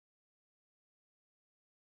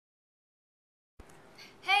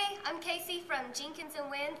Hey, I'm Casey from Jenkins and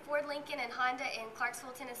Wynne, Ford, Lincoln, and Honda in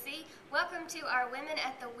Clarksville, Tennessee. Welcome to our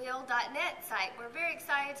womenattthewheel.net site. We're very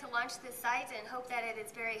excited to launch this site and hope that it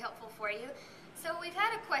is very helpful for you. So we've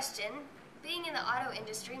had a question. Being in the auto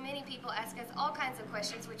industry, many people ask us all kinds of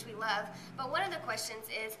questions, which we love. But one of the questions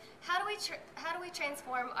is, how do we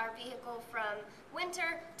transform our vehicle from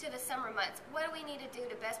winter to the summer months? What do we need to do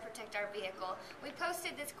to best protect our vehicle? We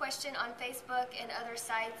posted this question on Facebook and other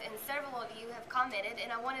sites, and several of you have commented,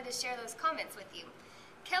 and I wanted to share those comments with you.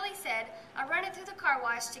 Kelly said, I run it through the car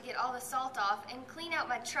wash to get all the salt off and clean out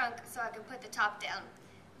my trunk so I can put the top down.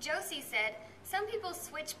 Josie said, some people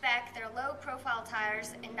switch back their low-profile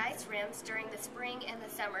tires and nice rims during the spring and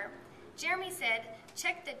the summer. Jeremy said,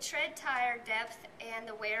 check the tread tire depth and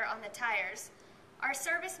the wear on the tires. Our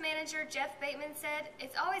service manager, Jeff Bateman, said,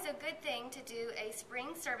 it's always a good thing to do a spring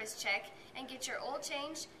service check and get your oil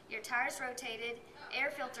changed, your tires rotated,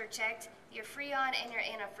 air filter checked, your Freon, and your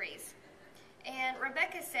antifreeze. And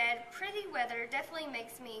Rebecca said, pretty weather definitely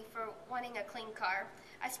makes me for wanting a clean car.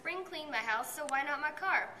 I spring clean my house, so why not my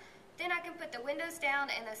car? Then I can put the windows down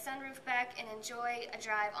and the sunroof back and enjoy a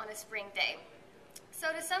drive on a spring day.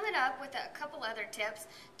 So to sum it up with a couple other tips,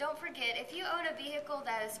 don't forget, if you own a vehicle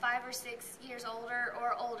that is 5 or 6 years older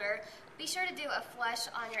or older, be sure to do a flush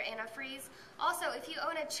on your antifreeze. Also, if you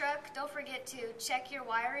own a truck, don't forget to check your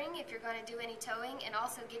wiring if you're going to do any towing, and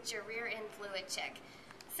also get your rear end fluid check.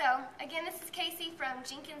 So, again, this is Casey from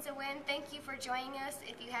Jenkins and Wynne. Thank you for joining us.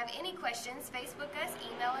 If you have any questions, Facebook us,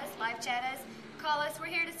 email us, live chat us, call us. We're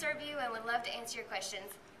here to serve you and would love to answer your questions.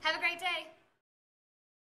 Have a great day.